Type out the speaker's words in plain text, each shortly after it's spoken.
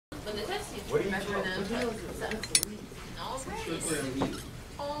When the test teacher What are you measured them, talking about? all right.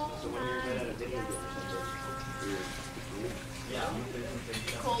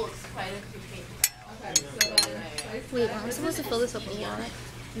 Cole looks quite a few pages. Wait, aren't we supposed to fill this up with water?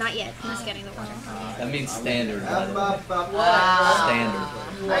 Not yet. I'm just getting the water. That means standard, by the way. Wow.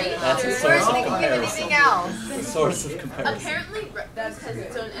 Standard. Are you That's a sure? source of They can give comparison. anything else. The source of comparison. Apparently, Rutgers has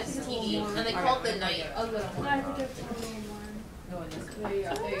its own STD, and they call it the night.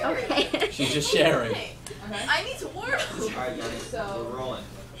 Okay. She's just sharing. Okay. I need to warm. Alright, guys, we're rolling.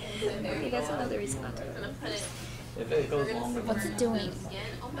 Okay, that's another reason not to. I'm gonna put it. If it goes longer than What's it doing?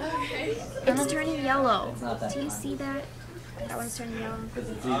 Okay. It's turning yellow. It's not that Do you fine. see that? That one's turning yellow. Because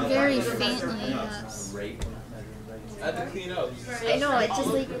it's either Very like faintly, yes. rate. I had to clean up. I know, it's just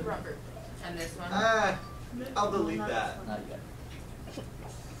like... And this one. I'll delete that. Not yet.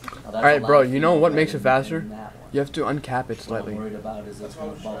 Alright, bro, you know what makes it faster? You have to uncap it What I'm slightly. worried about is it's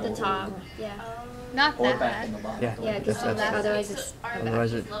going to bubble. The top, yeah. Not Or that back in bad. the bottom. Yeah, Yeah, because otherwise it's...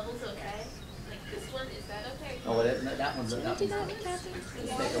 otherwise it. Levels okay? Like this one, is that okay? Oh, well, that one's Can you do that, Kathy?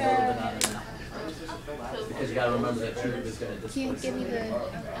 Take a little bit out of that. Because you got to remember that tube is going to Can you give me displace.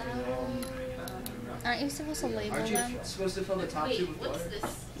 the... Aren't you supposed to label Aren't you them? supposed to fill the top tube with What's water?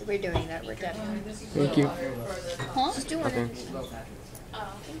 this? We're doing that, we're done. Thank you. Huh? Just doing Okay. it.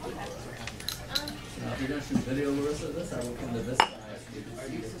 Oh, okay. Now, if you're going to shoot video, Larissa, this, I will come to this side.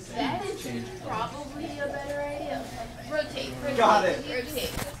 That is probably a better idea. Rotate. Got it. Rotate.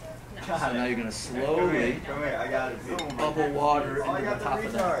 So now you're going to slowly Come here, I got it. bubble water Oh, I into the got the top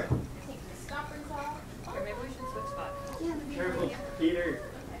of that. retard. Take the stoppers off. Or maybe we should switch spots. Careful, Peter.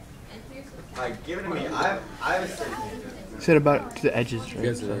 And here's the Alright, give it to me. I have a certain. Sit about to the edges,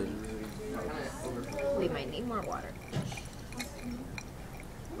 right? So. We might need more water.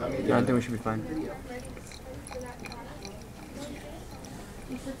 Let me I think we should be fine.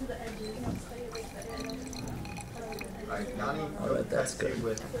 Alright, Yanni, Alright, that's good.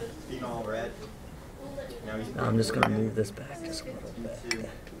 with phenol red. Now he's Now I'm just going to move this back just a little bit.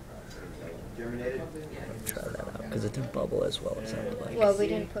 germinated. Try that out because it didn't bubble as well as I would like. Well, we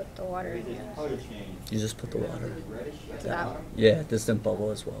didn't put the water in yet. Color change. You just put the water. That one. Yeah, this didn't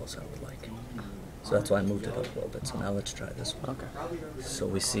bubble as well as I would like. So that's why I moved it up a little bit. So now let's try this one. Okay. So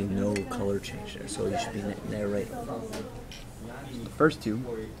we see no color change there. So you should be narrating. The first two,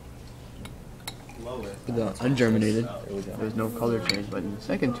 Lower. the ungerminated, There we go. there's no color change, but in the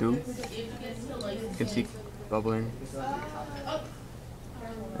second two, you can see bubbling.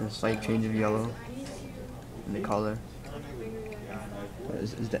 And a slight change of yellow in the color.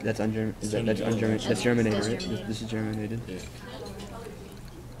 Is that, that's ungerminated? That's germinated, right? This is germinated.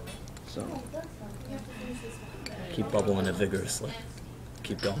 So, Keep bubbling it vigorously.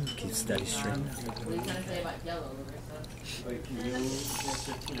 Keep going. Keep steady stream. What are you trying to say about yellow,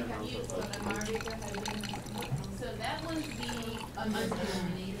 So that one's the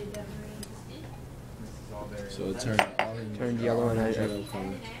ungerminated. So it turned orange. turned yellow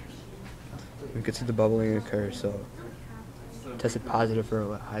and we could see the bubbling occur, so tested positive for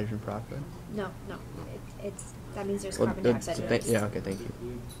what, hydrogen peroxide? No, no. It's that means there's Well, carbon dioxide in it. yeah, okay, thank you.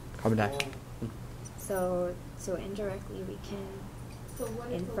 Carbon dioxide. So indirectly we can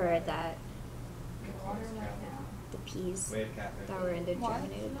infer that the peas that were in the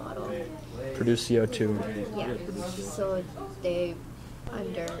germinated bottle, Produce CO2. yeah, so they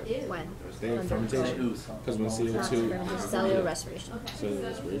underwent Stay in fermentation. Because when CO2, cellular respiration. cellular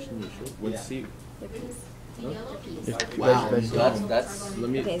respiration, you sure? What's C? The peas. It's Wow. vegetable. That's Let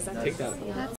me Okay, so take that. that's